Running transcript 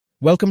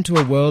Welcome to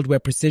a world where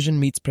precision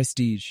meets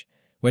prestige,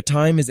 where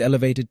time is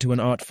elevated to an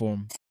art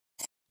form.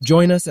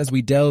 Join us as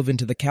we delve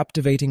into the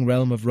captivating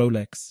realm of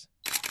Rolex.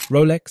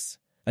 Rolex,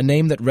 a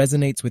name that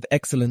resonates with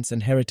excellence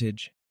and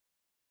heritage.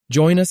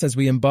 Join us as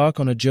we embark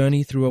on a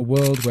journey through a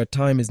world where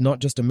time is not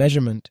just a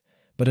measurement,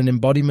 but an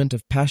embodiment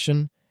of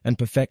passion and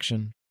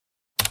perfection.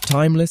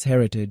 Timeless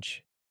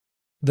heritage.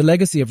 The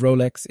legacy of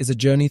Rolex is a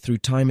journey through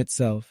time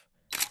itself.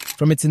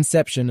 From its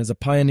inception as a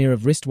pioneer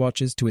of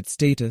wristwatches to its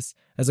status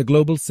as a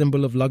global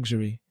symbol of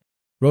luxury,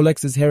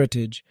 Rolex's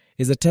heritage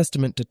is a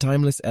testament to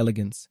timeless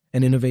elegance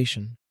and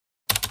innovation.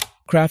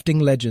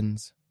 Crafting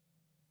legends.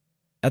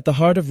 At the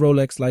heart of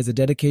Rolex lies a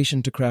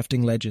dedication to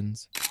crafting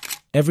legends.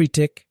 Every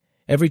tick,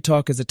 every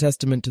tock is a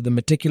testament to the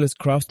meticulous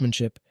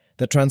craftsmanship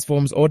that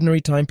transforms ordinary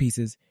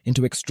timepieces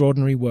into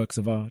extraordinary works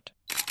of art.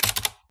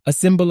 A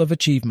symbol of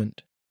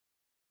achievement.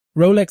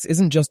 Rolex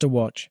isn't just a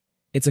watch,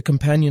 it's a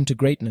companion to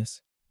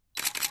greatness.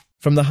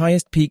 From the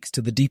highest peaks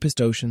to the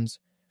deepest oceans,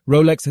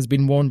 Rolex has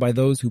been worn by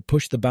those who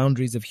push the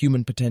boundaries of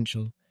human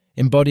potential,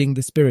 embodying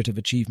the spirit of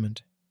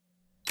achievement.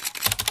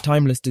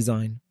 Timeless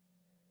design.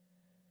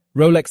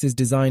 Rolex's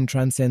design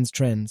transcends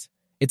trends.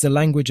 It's a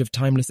language of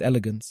timeless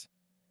elegance.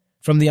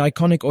 From the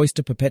iconic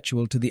Oyster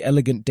Perpetual to the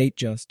elegant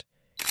Datejust,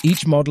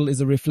 each model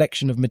is a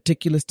reflection of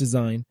meticulous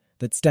design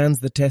that stands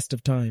the test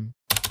of time.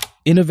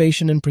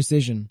 Innovation and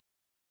precision.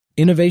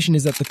 Innovation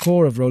is at the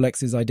core of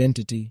Rolex's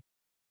identity.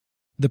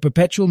 The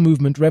Perpetual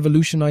movement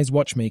revolutionized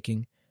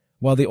watchmaking,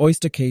 while the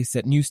Oyster case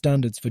set new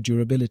standards for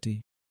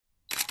durability.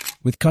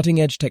 With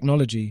cutting-edge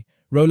technology,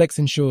 Rolex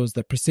ensures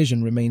that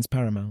precision remains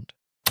paramount.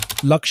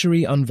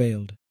 Luxury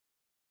unveiled.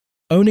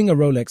 Owning a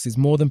Rolex is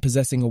more than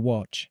possessing a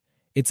watch.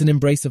 It's an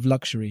embrace of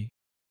luxury.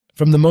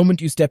 From the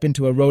moment you step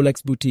into a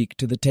Rolex boutique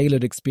to the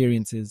tailored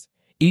experiences,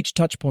 each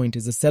touchpoint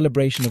is a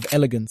celebration of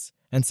elegance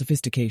and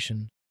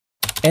sophistication.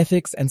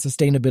 Ethics and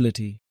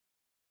sustainability.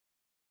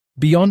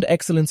 Beyond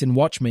excellence in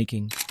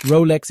watchmaking,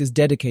 Rolex is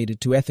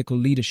dedicated to ethical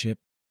leadership.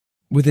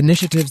 With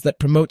initiatives that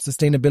promote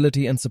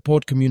sustainability and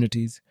support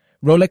communities,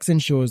 Rolex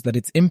ensures that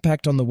its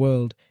impact on the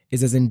world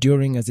is as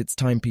enduring as its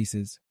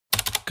timepieces.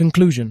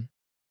 Conclusion.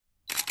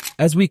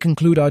 As we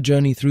conclude our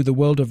journey through the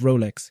world of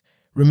Rolex,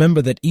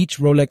 remember that each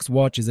Rolex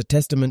watch is a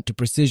testament to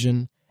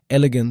precision,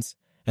 elegance,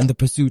 and the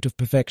pursuit of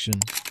perfection.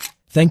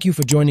 Thank you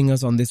for joining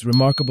us on this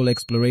remarkable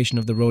exploration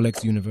of the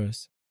Rolex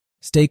universe.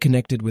 Stay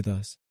connected with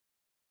us,